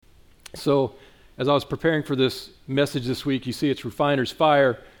So as I was preparing for this message this week, you see it's refiner's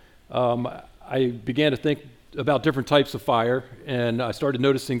fire. I began to think about different types of fire, and I started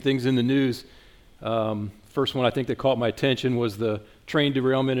noticing things in the news. First one I think that caught my attention was the train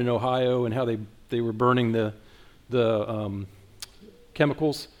derailment in Ohio and how they were burning the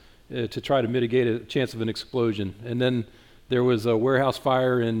chemicals to try to mitigate a chance of an explosion. And then there was a warehouse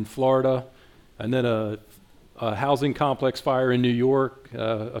fire in Florida, and then a housing complex fire in New York.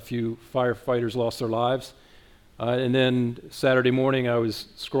 A few firefighters lost their lives. And then Saturday morning I was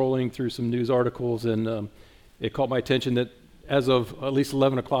scrolling through some news articles, and it caught my attention that as of at least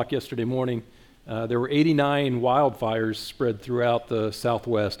 11 o'clock yesterday morning, there were 89 wildfires spread throughout the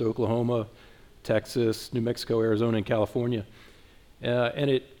Southwest, Oklahoma, Texas, New Mexico, Arizona, and California. And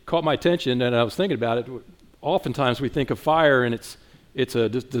it caught my attention, and I was thinking about it. Oftentimes we think of fire, and it's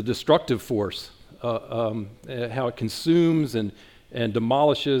the destructive force, how it consumes and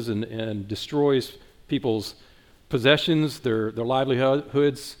demolishes and destroys people's possessions, their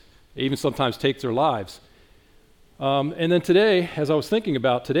livelihoods, even sometimes takes their lives. And then today, as I was thinking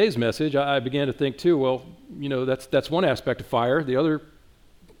about today's message, I began to think too, well, that's one aspect of fire. The other,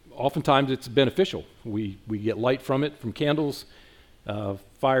 oftentimes it's beneficial. We get light from it, from candles.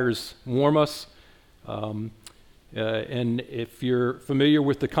 Fires warm us. And if you're familiar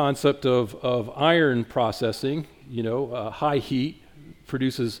with the concept of iron processing, high heat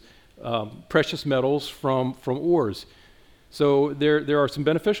produces precious metals from ores. So there are some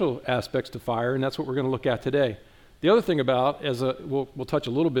beneficial aspects to fire, and that's what we're going to look at today. The other thing about, we'll touch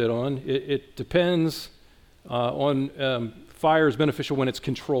a little bit on, it depends on fire is beneficial when it's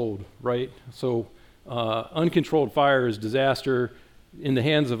controlled, right? So uncontrolled fire is disaster. In the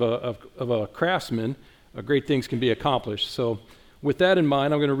hands of a craftsman, great things can be accomplished. So with that in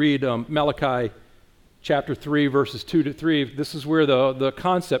mind, I'm going to read Malachi chapter 3, verses 2 to 3. This is where the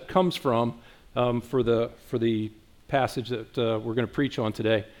concept comes from for the passage that we're going to preach on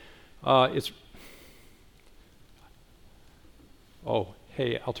today. I'll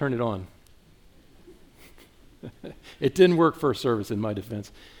turn it on. It didn't work first service in my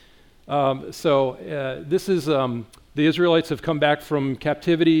defense. This is the Israelites have come back from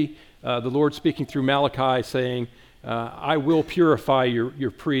captivity. The Lord speaking through Malachi saying, I will purify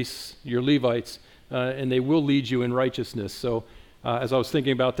your priests, your Levites, and they will lead you in righteousness. So as I was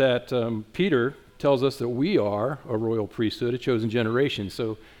thinking about that, Peter tells us that we are a royal priesthood, a chosen generation.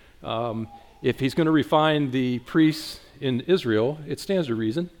 So if he's going to refine the priests in Israel, it stands to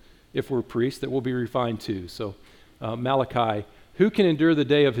reason, if we're priests, that we'll be refined too. So Malachi, who can endure the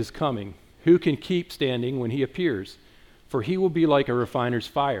day of his coming? Who can keep standing when he appears? For he will be like a refiner's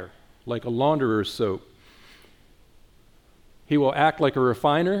fire, like a launderer's soap. He will act like a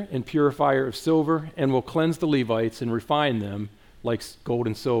refiner and purifier of silver, and will cleanse the Levites and refine them like gold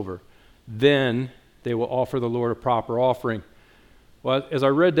and silver. Then they will offer the Lord a proper offering. Well, as I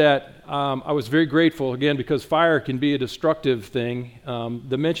read that, I was very grateful, again, because fire can be a destructive thing.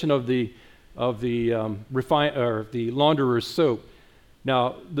 The mention of the launderer's soap.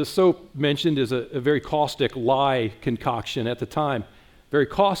 Now, the soap mentioned is a very caustic lye concoction at the time. Very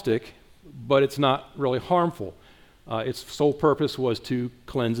caustic, but it's not really harmful. Its sole purpose was to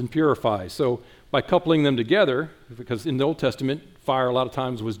cleanse and purify. So by coupling them together, because in the Old Testament, fire a lot of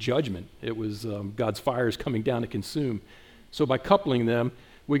times was judgment. It was God's fires coming down to consume. So by coupling them,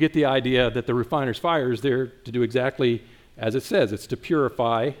 we get the idea that the refiner's fire is there to do exactly as it says. It's to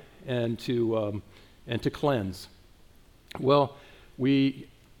purify and to cleanse. Well, we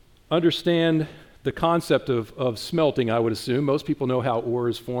understand the concept of smelting, I would assume. Most people know how ore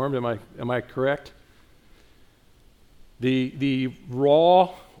is formed. Am I correct? The raw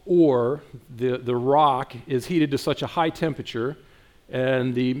ore, the rock, is heated to such a high temperature,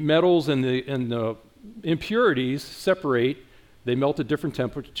 and the metals and the impurities separate. They melt at different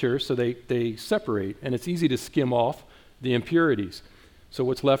temperatures, so they separate, and it's easy to skim off the impurities. So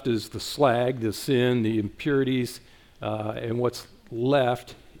what's left is the slag, the sin, the impurities, and what's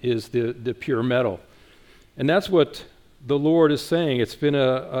left is the pure metal. And that's what the Lord is saying. It's been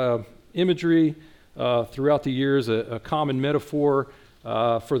a imagery throughout the years, a common metaphor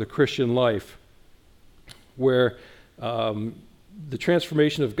for the Christian life, where the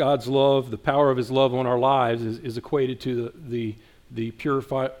transformation of God's love, the power of his love on our lives is equated to the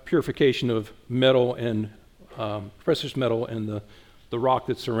purification of metal and precious metal and the rock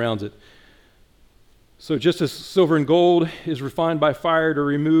that surrounds it. So just as silver and gold is refined by fire to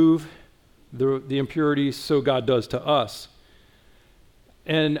remove the impurities, so God does to us.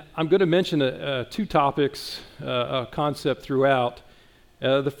 And I'm going to mention two topics, a concept throughout.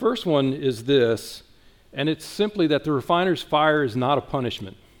 The first one is this, and it's simply that the refiner's fire is not a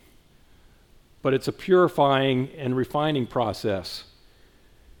punishment. but it's a purifying and refining process.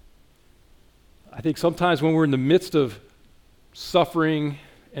 I think sometimes when we're in the midst of suffering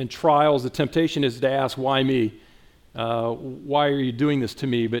and trials, the temptation is to ask, why me? Why are you doing this to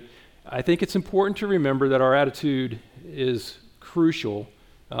me? But I think it's important to remember that our attitude is crucial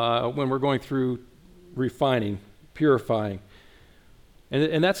when we're going through refining, purifying.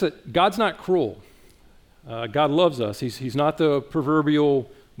 And that's it. God's not cruel. God loves us. He's not the proverbial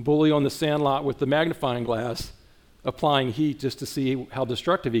bully on the sandlot with the magnifying glass applying heat just to see how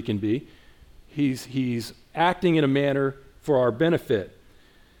destructive he can be. He's acting in a manner for our benefit.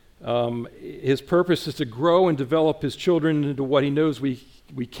 His purpose is to grow and develop his children into what he knows we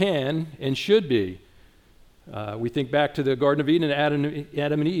can and should be. We think back to the Garden of Eden and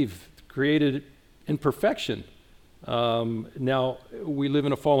Adam and Eve, created in perfection. Now, we live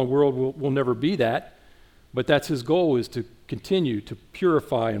in a fallen world, we'll never be that, but that's his goal, is to continue to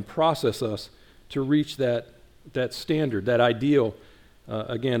purify and process us to reach that standard, that ideal,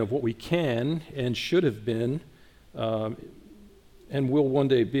 again, of what we can and should have been and will one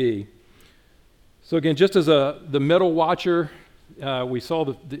day be. So again, just as the metal watcher, we saw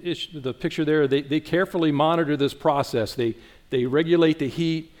the picture there, they carefully monitor this process. They regulate the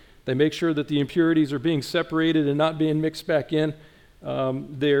heat. They make sure that the impurities are being separated and not being mixed back in.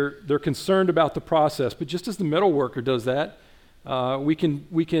 They're concerned about the process. But just as the metal worker does that, we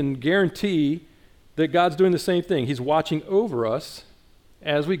can guarantee that God's doing the same thing. He's watching over us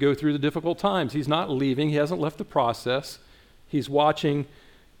as we go through the difficult times. He's not leaving. He hasn't left the process. He's watching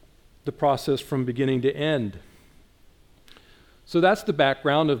the process from beginning to end. So that's the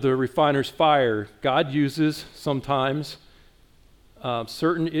background of the refiner's fire. God uses sometimes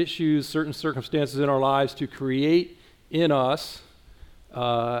certain issues, certain circumstances in our lives to create in us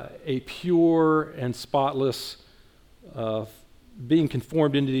a pure and spotless being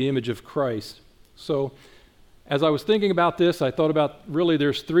conformed into the image of Christ. So as I was thinking about this, I thought about really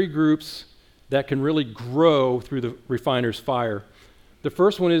there's three groups that can really grow through the refiner's fire. The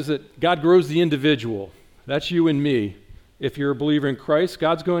first one is that God grows the individual. That's you and me. If you're a believer in Christ,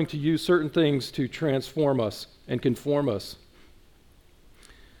 God's going to use certain things to transform us and conform us.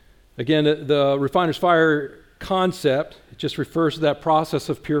 Again, the refiner's fire concept, it just refers to that process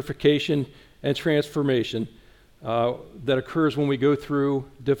of purification and transformation that occurs when we go through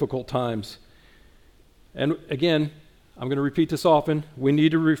difficult times. And again, I'm going to repeat this often, we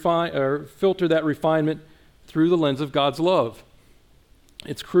need to refine or filter that refinement through the lens of God's love.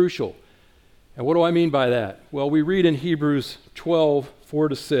 It's crucial. And what do I mean by that? Well, we read in Hebrews 12,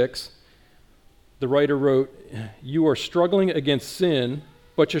 4-6, the writer wrote, "You are struggling against sin,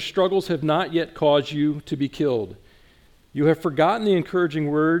 but your struggles have not yet caused you to be killed. You have forgotten the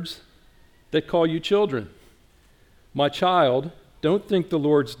encouraging words that call you children. My child, don't think the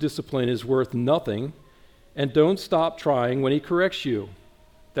Lord's discipline is worth nothing, and don't stop trying when he corrects you."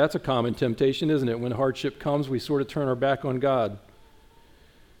 That's a common temptation, isn't it? When hardship comes, we sort of turn our back on God.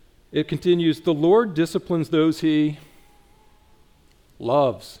 It continues, "The Lord disciplines those he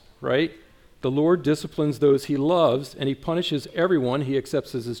loves," right? The Lord disciplines those he loves, and he punishes everyone he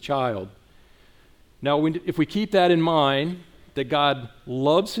accepts as his child. Now, if we keep that in mind, that God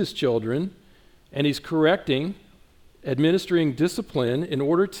loves his children, and he's correcting, administering discipline in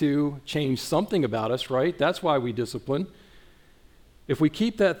order to change something about us, right? That's why we discipline. If we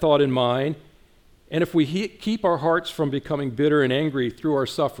keep that thought in mind, and if we keep our hearts from becoming bitter and angry through our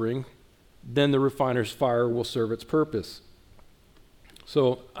suffering, then the refiner's fire will serve its purpose.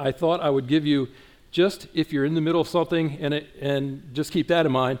 So I thought I would give you, just if you're in the middle of something, and just keep that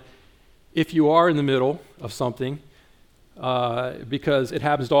in mind, if you are in the middle of something, because it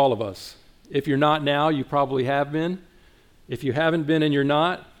happens to all of us. If you're not now, you probably have been. If you haven't been and you're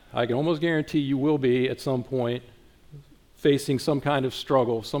not, I can almost guarantee you will be at some point facing some kind of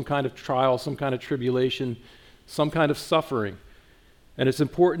struggle, some kind of trial, some kind of tribulation, some kind of suffering. And it's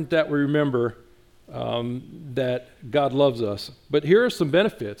important that we remember that God loves us. But here are some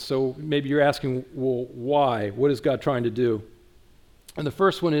benefits. So maybe you're asking, well, why? What is God trying to do? And the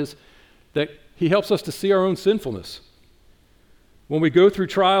first one is that he helps us to see our own sinfulness. When we go through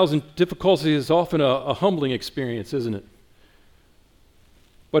trials and difficulties, it's often a humbling experience, isn't it?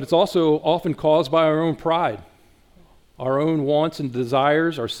 But it's also often caused by our own pride, our own wants and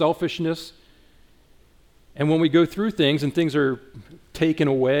desires, our selfishness. And when we go through things and things are taken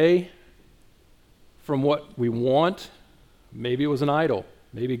away from what we want, maybe it was an idol.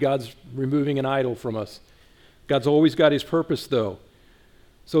 Maybe God's removing an idol from us. God's always got his purpose, though.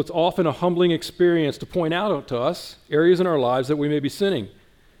 So it's often a humbling experience to point out to us areas in our lives that we may be sinning.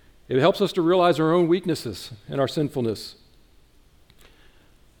 It helps us to realize our own weaknesses and our sinfulness.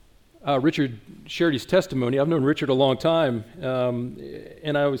 Richard shared his testimony. I've known Richard a long time,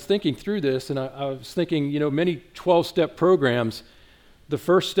 and I was thinking through this, and I was thinking, many 12-step programs, one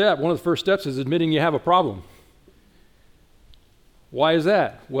of the first steps is admitting you have a problem. Why is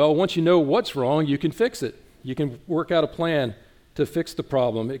that? Well, once you know what's wrong, you can fix it. You can work out a plan to fix the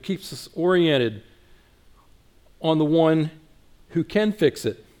problem. It keeps us oriented on the one who can fix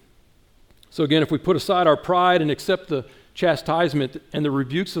it. So again, if we put aside our pride and accept the chastisement and the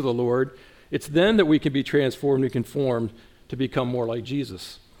rebukes of the Lord, it's then that we can be transformed and conformed to become more like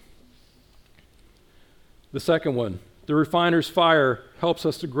Jesus. The second one, the refiner's fire helps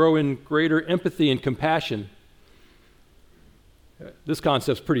us to grow in greater empathy and compassion. This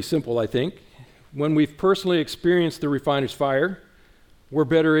concept's pretty simple, I think. When we've personally experienced the refiner's fire, we're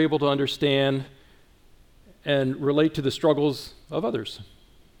better able to understand and relate to the struggles of others.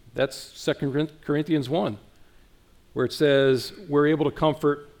 That's 2 Corinthians 1, where it says we're able to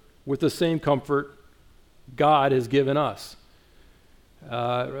comfort with the same comfort God has given us.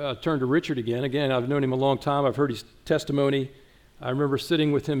 I'll turn to Richard again. Again, I've known him a long time. I've heard his testimony. I remember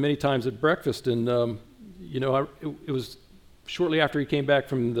sitting with him many times at breakfast, and it was shortly after he came back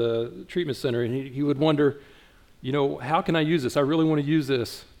from the treatment center, and he would wonder, how can I use this? I really want to use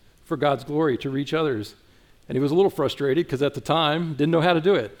this for God's glory, to reach others. And he was a little frustrated because at the time, didn't know how to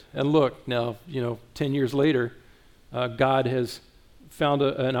do it. And look, now, 10 years later, God has found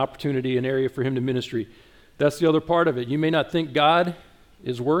an opportunity, an area for him to ministry. That's the other part of it. You may not think God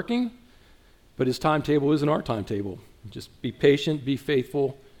is working, but his timetable isn't our timetable. Just be patient, be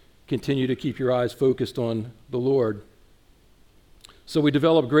faithful, continue to keep your eyes focused on the Lord. So we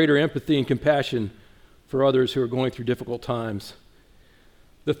develop greater empathy and compassion for others who are going through difficult times.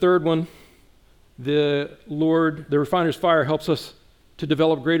 The third one, the refiner's fire helps us to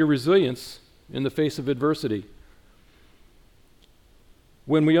develop greater resilience in the face of adversity.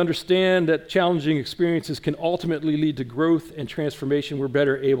 When we understand that challenging experiences can ultimately lead to growth and transformation, we're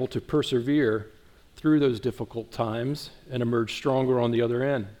better able to persevere through those difficult times and emerge stronger on the other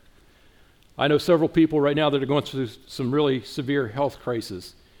end. I know several people right now that are going through some really severe health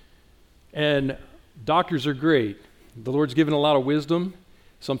crises. And doctors are great. The Lord's given a lot of wisdom.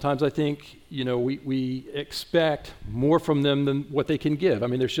 Sometimes I think, we expect more from them than what they can give. I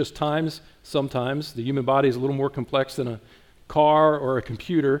mean, there's just sometimes the human body is a little more complex than a car or a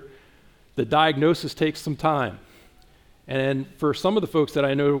computer. The diagnosis takes some time. And for some of the folks that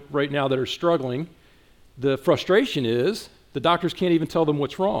I know right now that are struggling, the frustration is the doctors can't even tell them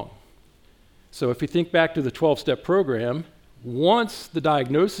what's wrong. So if you think back to the 12-step program, once the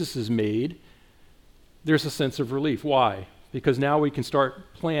diagnosis is made, there's a sense of relief. Why? Because now we can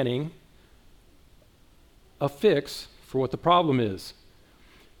start planning a fix for what the problem is.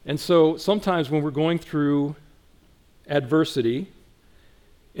 And so sometimes when we're going through adversity,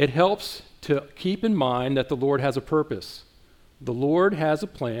 it helps to keep in mind that the Lord has a purpose. The Lord has a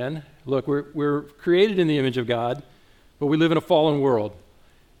plan. Look, we're created in the image of God, but we live in a fallen world.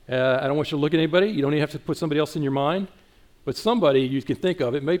 I don't want you to look at anybody. You don't even have to put somebody else in your mind. But somebody you can think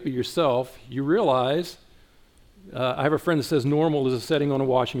of, it might be yourself, you realize, I have a friend that says normal is a setting on a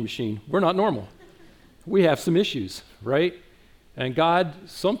washing machine. We're not normal. We have some issues, right? And God,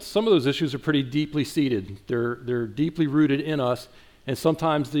 some of those issues are pretty deeply seated. They're deeply rooted in us. And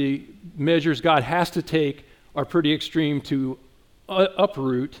sometimes the measures God has to take are pretty extreme to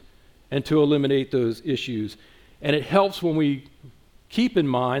uproot and to eliminate those issues. And it helps when we keep in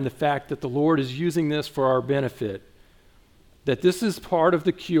mind the fact that the Lord is using this for our benefit, that this is part of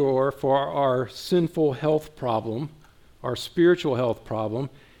the cure for our sinful health problem, our spiritual health problem.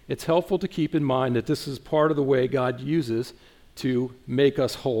 It's helpful to keep in mind that this is part of the way God uses to make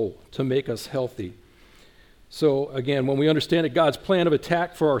us whole, to make us healthy. So again, when we understand that God's plan of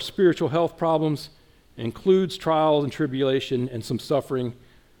attack for our spiritual health problems includes trials and tribulation and some suffering,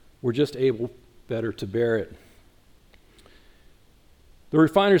 we're just able better to bear it. The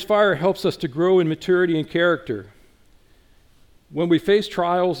refiner's fire helps us to grow in maturity and character. When we face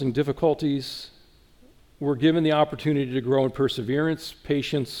trials and difficulties, we're given the opportunity to grow in perseverance,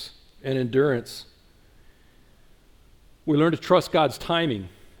 patience, and endurance. We learn to trust God's timing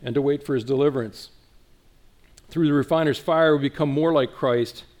and to wait for his deliverance. Through the refiner's fire, we become more like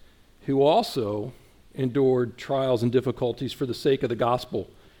Christ, who also endured trials and difficulties for the sake of the gospel.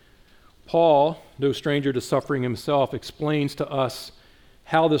 Paul, no stranger to suffering himself, explains to us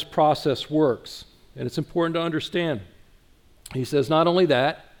how this process works, and it's important to understand. He says not only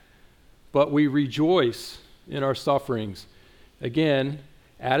that, but we rejoice in our sufferings. Again,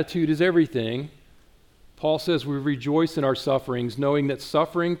 attitude is everything. Paul says we rejoice in our sufferings, knowing that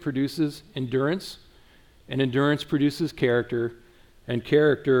suffering produces endurance, and endurance produces character, and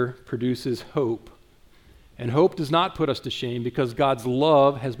character produces hope. And hope does not put us to shame because God's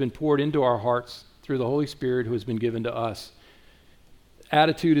love has been poured into our hearts through the Holy Spirit who has been given to us.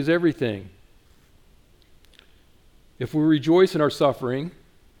 Attitude is everything. If we rejoice in our suffering,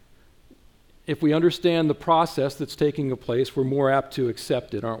 if we understand the process that's taking place, we're more apt to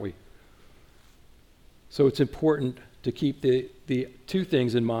accept it, aren't we? So it's important to keep the two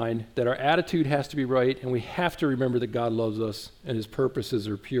things in mind, that our attitude has to be right, and we have to remember that God loves us and his purposes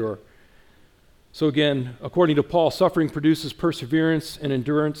are pure. So again, according to Paul, suffering produces perseverance and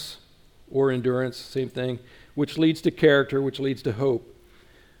endurance, same thing, which leads to character, which leads to hope.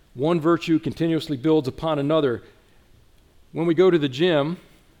 One virtue continuously builds upon another. When we go to the gym,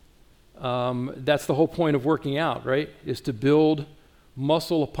 that's the whole point of working out, right? Is to build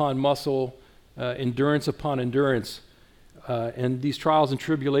muscle upon muscle, endurance upon endurance. And these trials and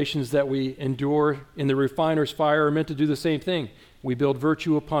tribulations that we endure in the refiner's fire are meant to do the same thing. We build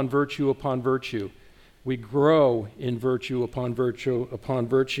virtue upon virtue upon virtue. We grow in virtue upon virtue upon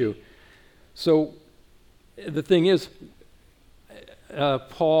virtue. So the thing is,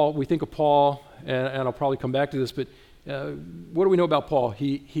 Paul, we think of Paul, and I'll probably come back to this, but what do we know about Paul?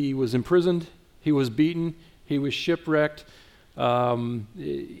 He was imprisoned, he was beaten, he was shipwrecked.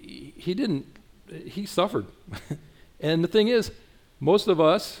 He suffered. And the thing is, most of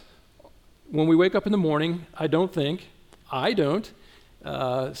us, when we wake up in the morning, I don't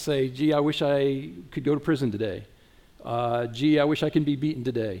say, gee, I wish I could go to prison today. Gee, I wish I could be beaten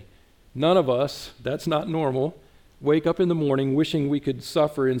today. None of us, that's not normal, wake up in the morning wishing we could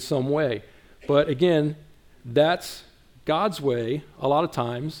suffer in some way. But again, that's God's way, a lot of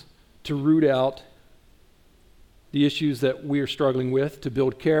times, to root out the issues that we are struggling with, to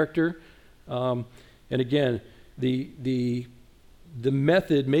build character. And again, the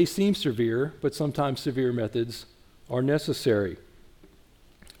method may seem severe, but sometimes severe methods are necessary.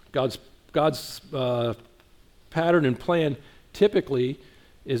 God's pattern and plan typically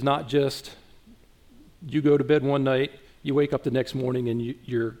is not just you go to bed one night, you wake up the next morning, and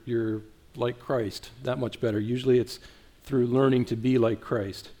you're like Christ, that much better. Usually it's through learning to be like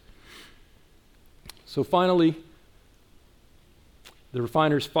Christ. So finally, the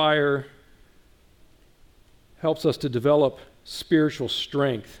refiner's fire helps us to develop spiritual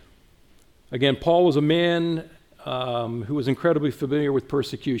strength. Again, Paul was a man who was incredibly familiar with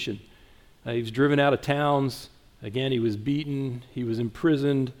persecution. He was driven out of towns. Again, he was beaten. He was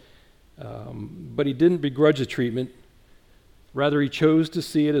imprisoned. But he didn't begrudge the treatment. Rather, he chose to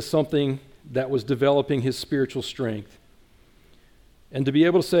see it as something that was developing his spiritual strength. And to be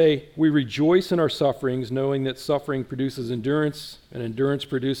able to say, we rejoice in our sufferings, knowing that suffering produces endurance, and endurance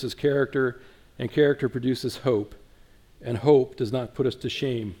produces character, and character produces hope, and hope does not put us to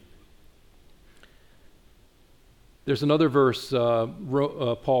shame. There's another verse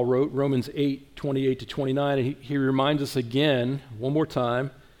Paul wrote, Romans 8:28-29, and he reminds us again, one more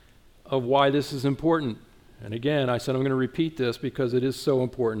time, of why this is important. And again, I said I'm going to repeat this because it is so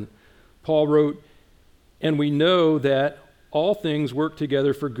important. Paul wrote, and we know that all things work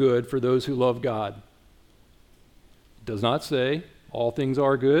together for good for those who love God. It does not say all things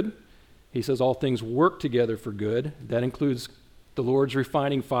are good. He says all things work together for good. That includes the Lord's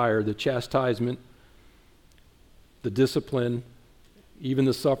refining fire, the chastisement, the discipline, even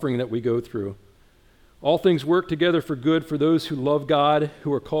the suffering that we go through. All things work together for good for those who love God,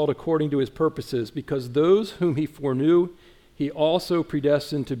 who are called according to his purposes, because those whom he foreknew, he also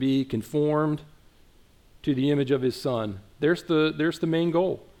predestined to be conformed to the image of his Son. There's the main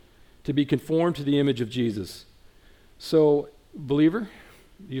goal, to be conformed to the image of Jesus. So, believer,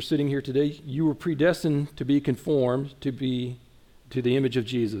 you're sitting here today, you were predestined to be conformed to the image of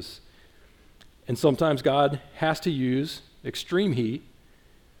Jesus. And sometimes God has to use extreme heat,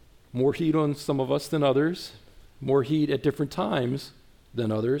 more heat on some of us than others, more heat at different times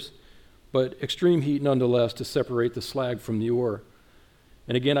than others, but extreme heat nonetheless to separate the slag from the ore.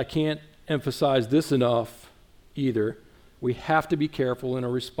 And again, I can't emphasize this enough either. We have to be careful in our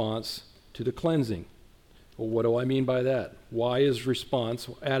response to the cleansing. Well, what do I mean by that? Why is response,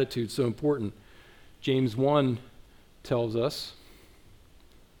 attitude so important? James 1 tells us,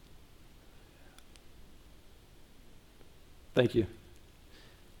 thank you.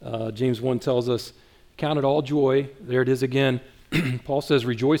 James 1 tells us, count it all joy. There it is again. Paul says,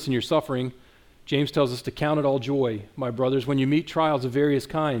 rejoice in your suffering. James tells us to count it all joy, my brothers, when you meet trials of various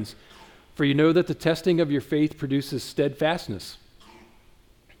kinds. For you know that the testing of your faith produces steadfastness.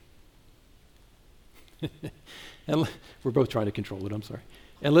 And we're both trying to control it, I'm sorry.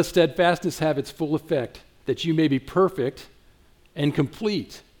 And let steadfastness have its full effect, that you may be perfect and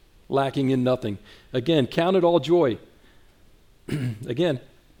complete, lacking in nothing. Again, count it all joy. Again,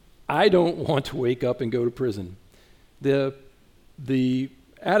 I don't want to wake up and go to prison. The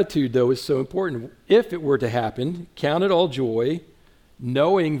attitude, though, is so important. If it were to happen, count it all joy,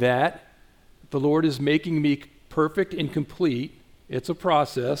 knowing that the Lord is making me perfect and complete. It's a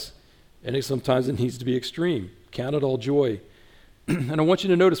process, and sometimes it needs to be extreme. Count it all joy. And I want you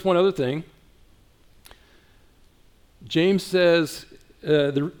to notice one other thing. James says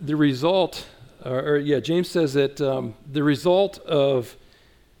the result, James says that the result of,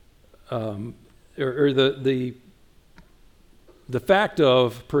 the fact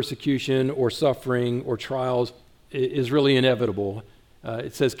of persecution or suffering or trials is really inevitable.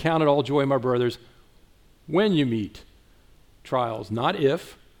 It says, count it all joy, my brothers, when you meet trials, not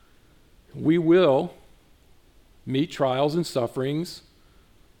if. We will meet trials and sufferings,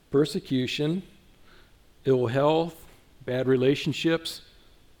 persecution, ill health, bad relationships.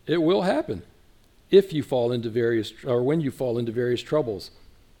 It will happen if you fall into when you fall into various troubles.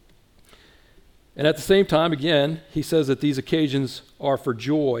 And at the same time, again, he says that these occasions are for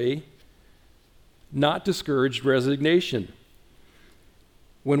joy, not discouraged resignation.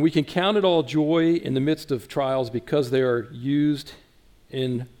 When we can count it all joy in the midst of trials because they are used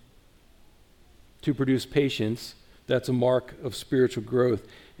to produce patience, that's a mark of spiritual growth.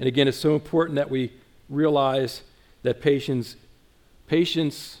 And again, it's so important that we realize that patience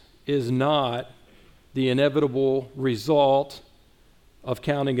is not the inevitable result of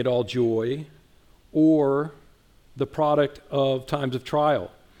counting it all joy or the product of times of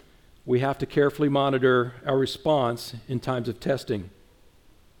trial. We have to carefully monitor our response in times of testing.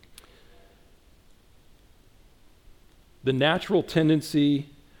 The natural tendency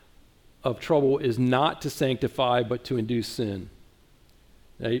of trouble is not to sanctify, but to induce sin.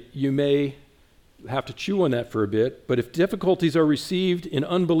 Now, you may have to chew on that for a bit, but if difficulties are received in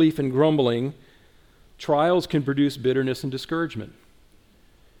unbelief and grumbling, trials can produce bitterness and discouragement.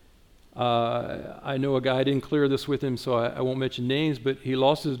 I know a guy, I didn't clear this with him, so I won't mention names, but he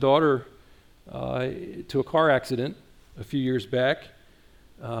lost his daughter to a car accident a few years back.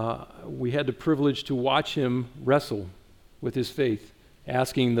 We had the privilege to watch him wrestle with his faith,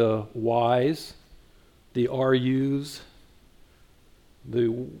 asking the whys, the are yous,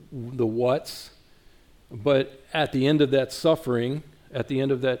 the whats. But at the end of that suffering, at the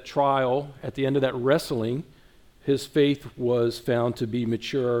end of that trial, at the end of that wrestling, his faith was found to be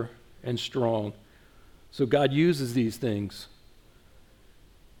mature and strong. So God uses these things.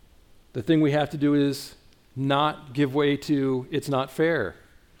 The thing we have to do is not give way to, it's not fair.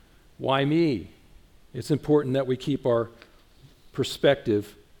 Why me? It's important that we keep our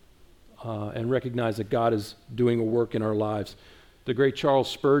perspective and recognize that God is doing a work in our lives. The great Charles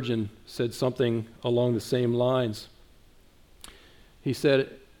Spurgeon said something along the same lines. He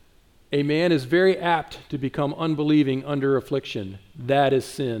said, "A man is very apt to become unbelieving under affliction. That is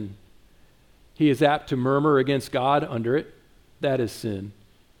sin. He is apt to murmur against God under it. That is sin.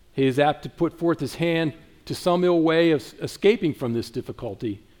 He is apt to put forth his hand to some ill way of escaping from this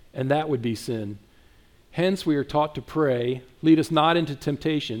difficulty, and that would be sin. Hence we are taught to pray, lead us not into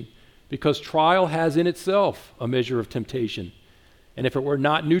temptation, because trial has in itself a measure of temptation. And if it were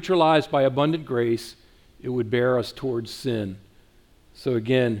not neutralized by abundant grace, it would bear us towards sin." So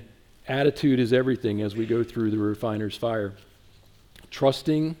again, attitude is everything as we go through the refiner's fire.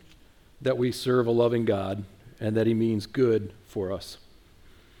 Trusting that we serve a loving God and that he means good for us.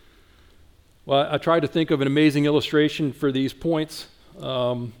 Well, I tried to think of an amazing illustration for these points,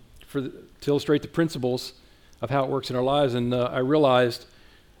 to illustrate the principles of how it works in our lives, and I realized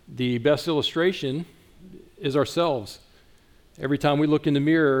the best illustration is ourselves. Every time we look in the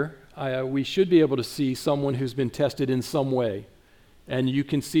mirror, we should be able to see someone who's been tested in some way, and you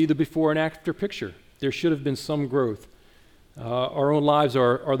can see the before and after picture. There should have been some growth. Our own lives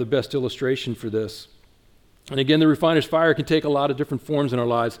are the best illustration for this. And again, the refiner's fire can take a lot of different forms in our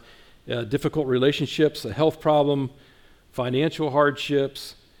lives. Difficult relationships, a health problem, financial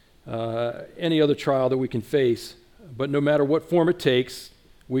hardships, any other trial that we can face. But no matter what form it takes,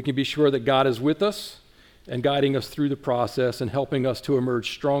 we can be sure that God is with us and guiding us through the process and helping us to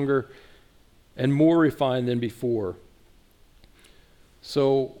emerge stronger and more refined than before.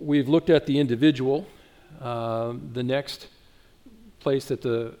 So we've looked at the individual. The next place that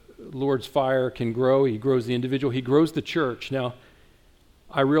the Lord's fire can grow, he grows the individual, he grows the church. Now,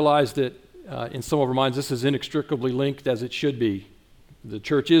 I realize that in some of our minds this is inextricably linked, as it should be. The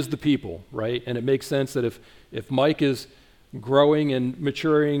church is the people, right? And it makes sense that if Mike is growing and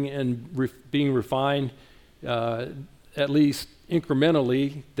maturing and being refined, at least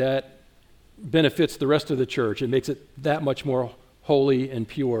incrementally, that benefits the rest of the church. It makes it that much more holy and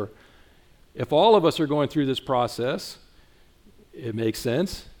pure. If all of us are going through this process, it makes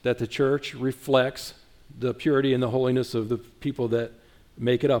sense that the church reflects the purity and the holiness of the people that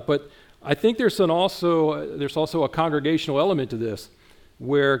make it up. But I think there's also a congregational element to this,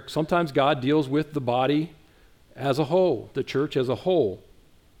 where sometimes God deals with the body as a whole, the church as a whole.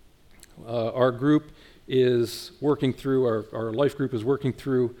 Our group is working through, our life group is working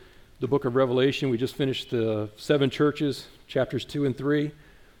through the book of Revelation. We just finished the 7 churches, chapters 2 and 3.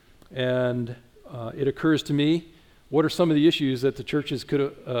 And it occurs to me, what are some of the issues that the churches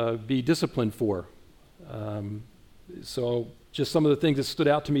could be disciplined for? So just some of the things that stood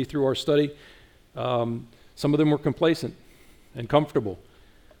out to me through our study. Some of them were complacent and comfortable.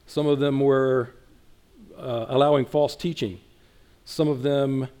 Some of them were allowing false teaching. Some of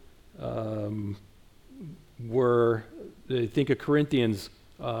them were, they think of Corinthians,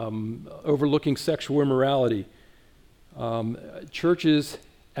 overlooking sexual immorality. Churches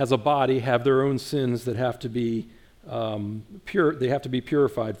as a body have their own sins that have to be they have to be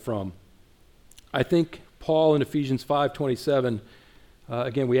purified from. I think Paul in Ephesians 5:27,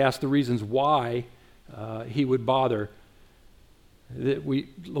 again, we ask the reasons why he would bother. A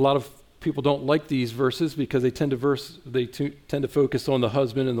lot of people don't like these verses because they tend to focus on the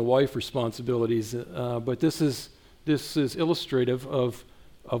husband and the wife responsibilities. But this is illustrative of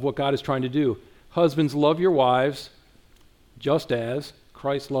what God is trying to do. Husbands, love your wives, just as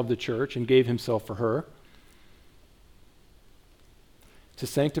Christ loved the church and gave himself for her. To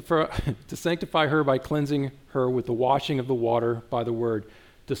sanctify her by cleansing her with the washing of the water by the word.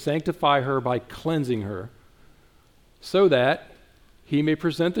 To sanctify her by cleansing her, so that he may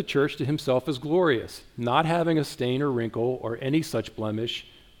present the church to himself as glorious, not having a stain or wrinkle or any such blemish,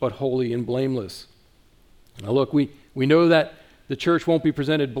 but holy and blameless. Now look, we know that the church won't be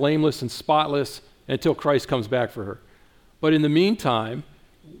presented blameless and spotless until Christ comes back for her. But in the meantime,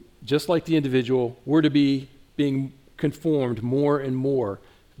 just like the individual, we're to be being conformed more and more,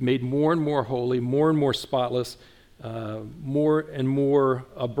 made more and more holy, more and more spotless, more and more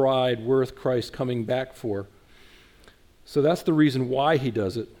a bride worth Christ coming back for. So that's the reason why he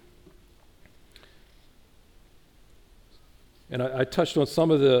does it. And I touched on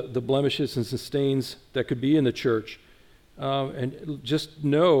some of the blemishes and stains that could be in the church. And just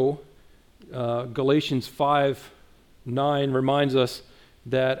know, Galatians 5:9 reminds us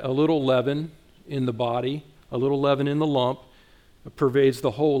that a little leaven in the body, a little leaven in the lump, pervades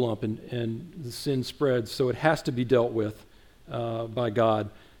the whole lump, and the sin spreads. So it has to be dealt with by God.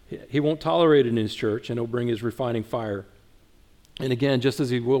 He won't tolerate it in his church, and he'll bring his refining fire. And again, just as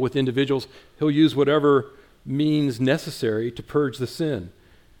he will with individuals, he'll use whatever means necessary to purge the sin,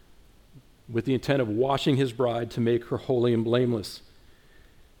 with the intent of washing his bride to make her holy and blameless.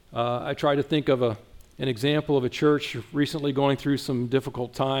 I try to think of an example of a church recently going through some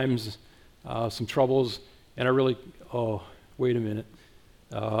difficult times, some troubles, and wait a minute.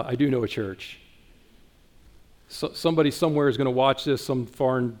 I do know a church. Somebody somewhere is going to watch this, some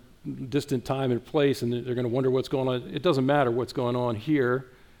foreign, distant time and place, and they're going to wonder what's going on. It doesn't matter what's going on here.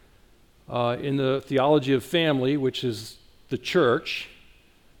 In the theology of family, which is the church,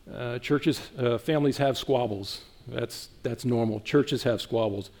 families have squabbles. That's normal. Churches have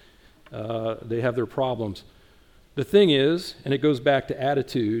squabbles. They have their problems. The thing is, and it goes back to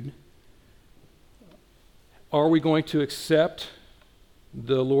attitude, are we going to accept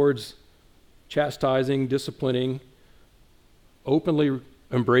the Lord's chastising, disciplining, openly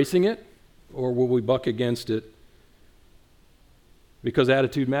embracing it, or will we buck against it? Because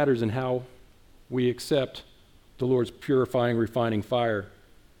attitude matters in how we accept the Lord's purifying, refining fire.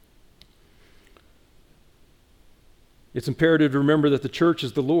 It's imperative to remember that the church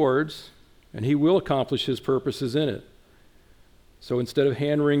is the Lord's, and he will accomplish his purposes in it. So instead of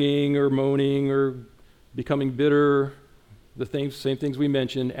hand-wringing or moaning or becoming bitter, same things we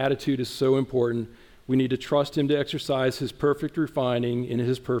mentioned, attitude is so important. We need to trust him to exercise his perfect refining in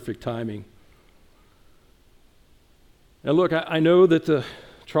his perfect timing. Now look, I know that the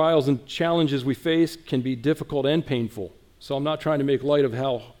trials and challenges we face can be difficult and painful. So I'm not trying to make light of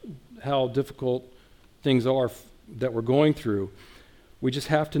how difficult things are that we're going through. We just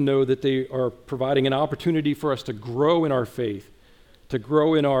have to know that they are providing an opportunity for us to grow in our faith, to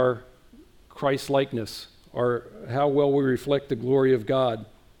grow in our Christ-likeness, or how well we reflect the glory of God.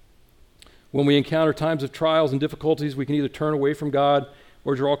 When we encounter times of trials and difficulties, we can either turn away from God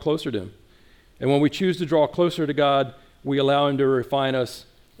or draw closer to him. And when we choose to draw closer to God, we allow him to refine us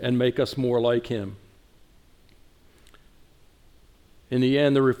and make us more like him. In the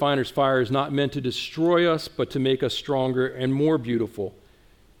end, the refiner's fire is not meant to destroy us, but to make us stronger and more beautiful.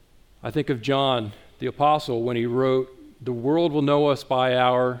 I think of John, the apostle, when he wrote, "The world will know us by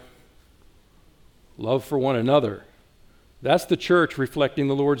our love for one another, That's the church reflecting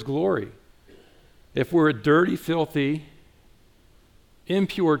the Lord's glory. If we're a dirty, filthy,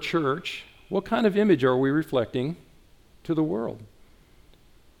 impure church, what kind of image are we reflecting to the world?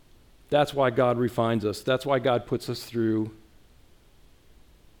 That's why God refines us. That's why God puts us through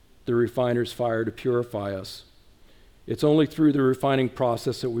the refiner's fire to purify us. It's only through the refining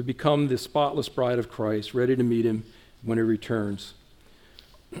process that we become the spotless bride of Christ, ready to meet him when he returns.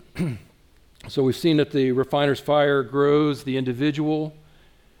 So we've seen that the refiner's fire grows the individual,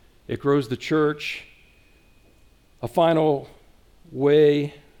 it grows the church. A final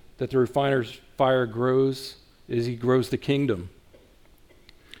way that the refiner's fire grows is he grows the kingdom.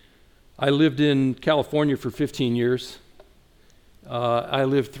 I lived in California for 15 years. I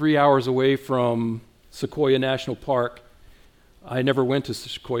lived 3 hours away from Sequoia National Park. I never went to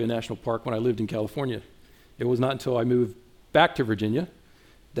Sequoia National Park when I lived in California. It was not until I moved back to Virginia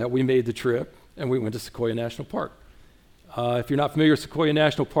that we made the trip and we went to Sequoia National Park. If you're not familiar with Sequoia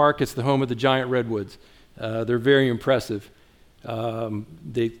National Park, it's the home of the giant redwoods. They're very impressive.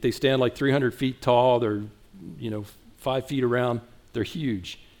 They stand like 300 feet tall. They're 5 feet around. They're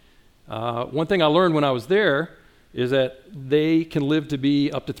huge. One thing I learned when I was there is that they can live to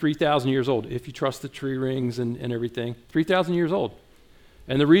be up to 3,000 years old, if you trust the tree rings and everything. 3,000 years old.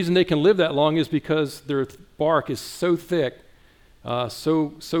 And the reason they can live that long is because their bark is so thick,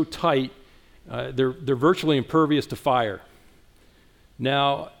 so tight, they're virtually impervious to fire.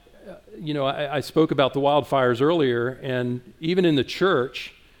 Now, I spoke about the wildfires earlier, and even in the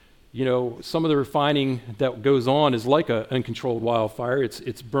church, some of the refining that goes on is like an uncontrolled wildfire.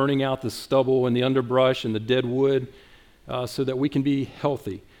 It's burning out the stubble and the underbrush and the dead wood so that we can be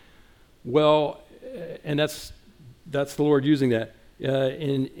healthy. Well, and that's the Lord using that.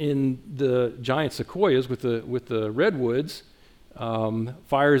 In the giant sequoias with the redwoods,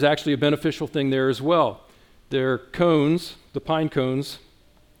 fire is actually a beneficial thing there as well. Their cones, the pine cones,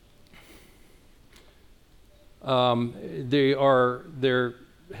 they're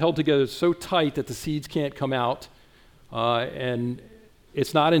held together so tight that the seeds can't come out, and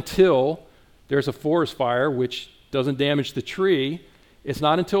it's not until there's a forest fire, which doesn't damage the tree, it's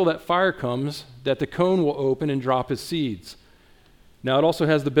not until that fire comes that the cone will open and drop its seeds. Now it also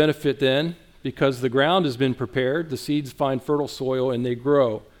has the benefit then, because the ground has been prepared, the seeds find fertile soil and they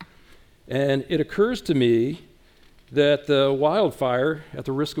grow. And it occurs to me that the wildfire, at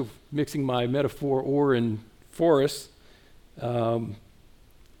the risk of mixing my metaphor ore and forest,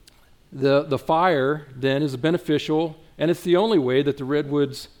 the fire then is beneficial, and it's the only way that the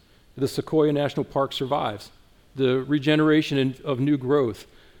redwoods, the Sequoia National Park survives. The regeneration of new growth,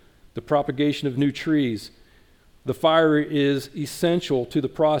 the propagation of new trees. The fire is essential to the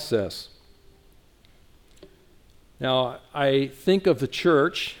process. Now, I think of the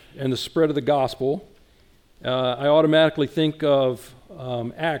church and the spread of the gospel. I automatically think of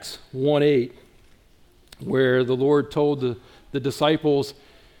Acts 1:8, where the Lord told the disciples,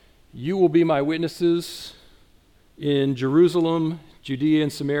 "You will be my witnesses in Jerusalem, Judea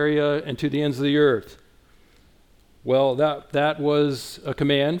and Samaria, and to the ends of the earth." Well, that was a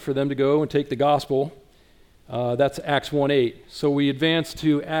command for them to go and take the gospel. That's Acts 1:8. So we advance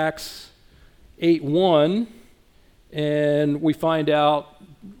to Acts 8:1, and we find out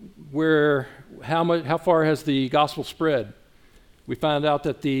how far has the gospel spread. We find out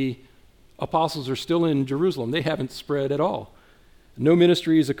that the apostles are still in Jerusalem. They haven't spread at all. No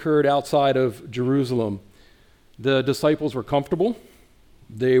ministries occurred outside of Jerusalem. The disciples were comfortable.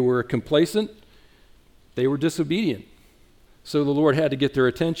 They were complacent. They were disobedient. So the Lord had to get their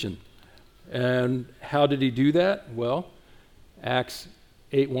attention. And how did he do that? Well, Acts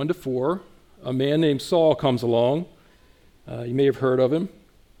 8:1-4, a man named Saul comes along. You may have heard of him.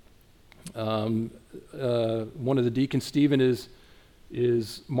 One of the deacons, Stephen,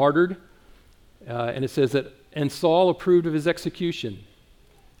 is martyred. And it says that, "And Saul approved of his execution.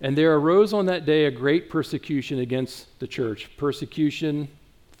 And there arose on that day a great persecution against the church." Persecution,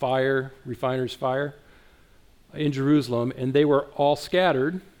 fire, refiner's fire, in Jerusalem. "And they were all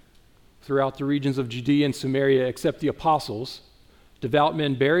scattered throughout the regions of Judea and Samaria, except the apostles. Devout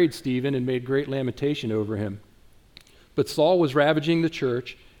men buried Stephen and made great lamentation over him. But Saul was ravaging the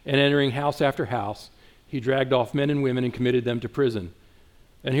church and entering house after house. He dragged off men and women and committed them to prison."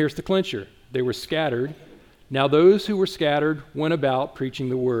 And here's the clincher. They were scattered. Now those who were scattered went about preaching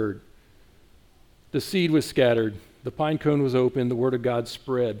the word. The seed was scattered. The pine cone was open. The word of God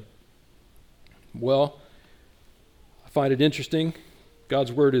spread. Well, I find it interesting.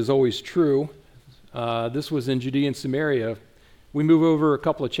 God's word is always true. This was in Judea and Samaria. We move over a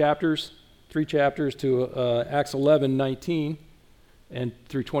couple of chapters, 3 chapters, to Acts 11:19 and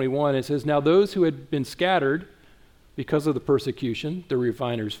through 21. It says, "Now those who had been scattered because of the persecution, the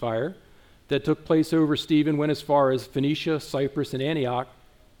refiner's fire, that took place over Stephen, went as far as Phoenicia, Cyprus, and Antioch,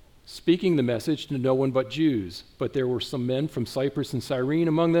 speaking the message to no one but Jews. But there were some men from Cyprus and Cyrene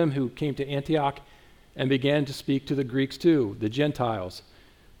among them who came to Antioch and began to speak to the Greeks too, the Gentiles,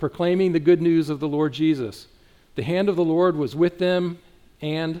 proclaiming the good news of the Lord Jesus. The hand of the Lord was with them,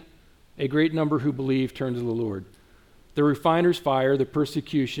 and a great number who believed turned to the Lord. The refiner's fire, the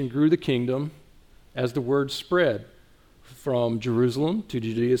persecution, grew the kingdom as the word spread from Jerusalem to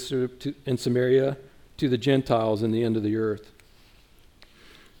Judea and Samaria to the Gentiles and the end of the earth.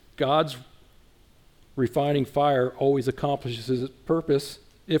 God's refining fire always accomplishes its purpose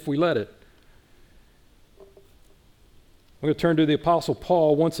if we let it. I'm going to turn to the Apostle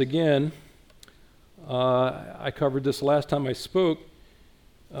Paul once again. I covered this last time I spoke.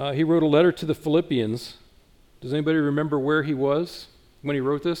 He wrote a letter to the Philippians. Does anybody remember where he was when he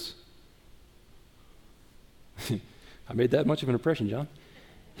wrote this? I made that much of an impression, John.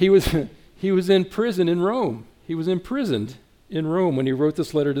 He was in prison in Rome. He was imprisoned in Rome when he wrote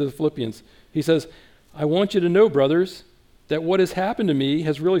this letter to the Philippians. He says, I want you to know, brothers, that what has happened to me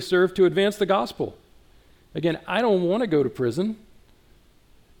has really served to advance the gospel. Again, I don't want to go to prison.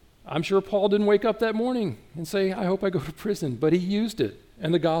 I'm sure Paul didn't wake up that morning and say, I hope I go to prison, but he used it,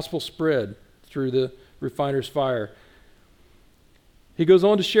 and the gospel spread through the refiner's fire. He goes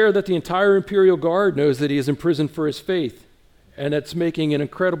on to share that the entire imperial guard knows that he is imprisoned for his faith, and that's making an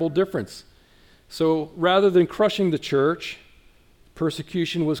incredible difference. So rather than crushing the church,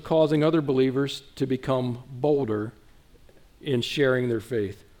 persecution was causing other believers to become bolder in sharing their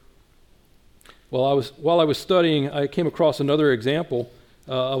faith. While I was studying, I came across another example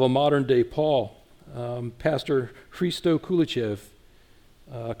of a modern-day Paul. Pastor Hristo Kulichev,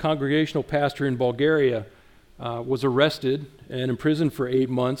 a congregational pastor in Bulgaria, was arrested and imprisoned for 8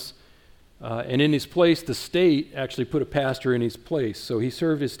 months. And in his place, the state actually put a pastor in his place. So he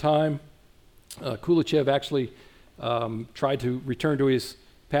served his time. Kulichev actually tried to return to his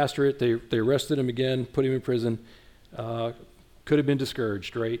pastorate. They arrested him again, put him in prison. Could have been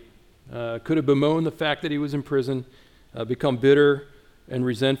discouraged, right? Could have bemoaned the fact that he was in prison, become bitter and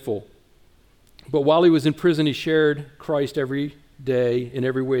resentful. But while he was in prison, he shared Christ every day in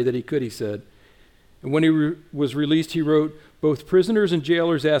every way that he could, he said. And when he was released, he wrote, both prisoners and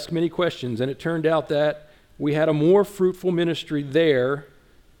jailers asked many questions, and it turned out that we had a more fruitful ministry there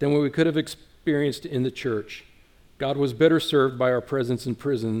than what we could have experienced in the church. God was better served by our presence in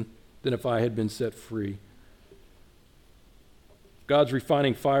prison than if I had been set free. God's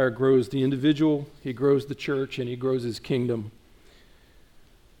refining fire grows the individual, he grows the church, and he grows his kingdom.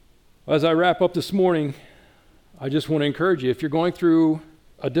 As I wrap up this morning, I just want to encourage you, if you're going through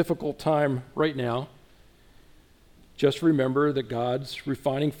a difficult time right now, just remember that God's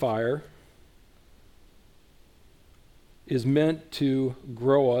refining fire is meant to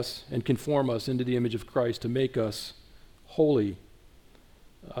grow us and conform us into the image of Christ, to make us holy,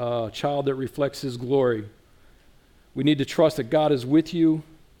 a child that reflects his glory. We need to trust that God is with you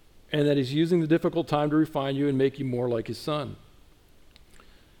and that he's using the difficult time to refine you and make you more like his son.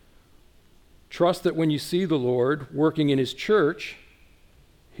 Trust that when you see the Lord working in his church,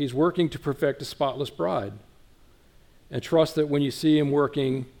 he's working to perfect a spotless bride. And trust that when you see him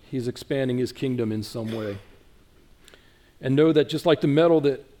working, he's expanding his kingdom in some way. And know that just like the metal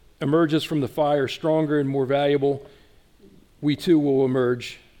that emerges from the fire stronger and more valuable, we too will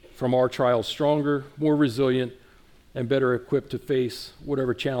emerge from our trials stronger, more resilient, and better equipped to face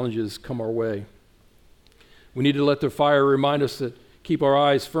whatever challenges come our way. We need to let the fire remind us that keep our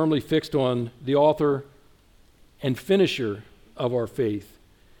eyes firmly fixed on the author and finisher of our faith.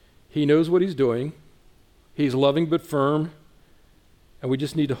 He knows what he's doing. He's loving but firm, and we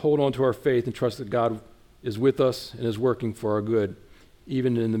just need to hold on to our faith and trust that God is with us and is working for our good,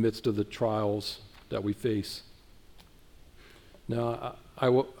 even in the midst of the trials that we face. Now,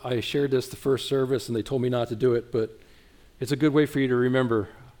 I shared this the first service, and they told me not to do it, but it's a good way for you to remember,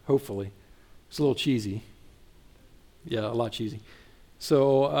 hopefully. It's a little cheesy. Yeah, a lot cheesy.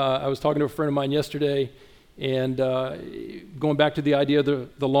 So I was talking to a friend of mine yesterday, and going back to the idea of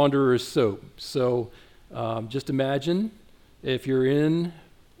the launderer's soap. So just imagine if you're in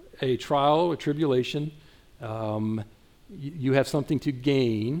a trial, a tribulation, you have something to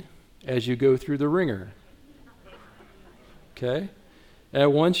gain as you go through the wringer. Okay?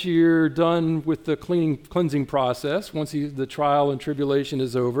 And once you're done with the cleansing process, once the trial and tribulation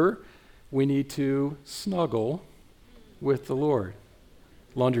is over, we need to snuggle with the Lord.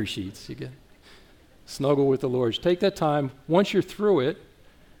 Laundry sheets, you get. Snuggle with the Lord. Take that time. Once you're through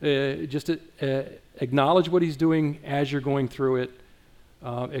it, just acknowledge what he's doing as you're going through it.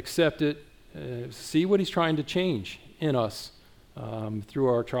 Accept it. See what he's trying to change in us through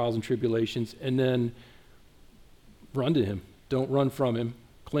our trials and tribulations, and then run to him. Don't run from him.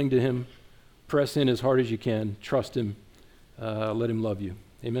 Cling to him. Press in as hard as you can. Trust him. Let him love you.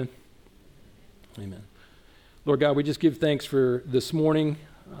 Amen? Amen. Lord God, we just give thanks for this morning.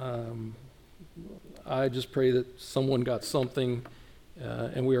 I just pray that someone got something,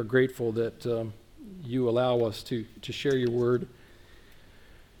 and we are grateful that you allow us to share your word.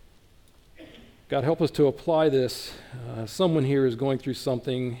 God, help us to apply this. Someone here is going through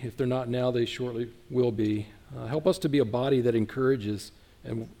something. If they're not now, they shortly will be. Help us to be a body that encourages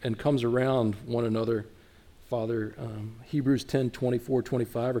and comes around one another. Father, Hebrews 10, 24,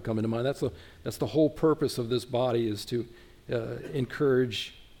 25 are coming to mind. That's the whole purpose of this body, is to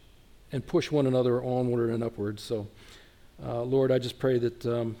encourage and push one another onward and upward. So, Lord, I just pray that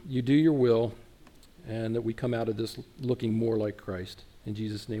you do your will and that we come out of this looking more like Christ. In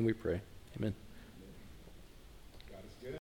Jesus' name we pray. Amen.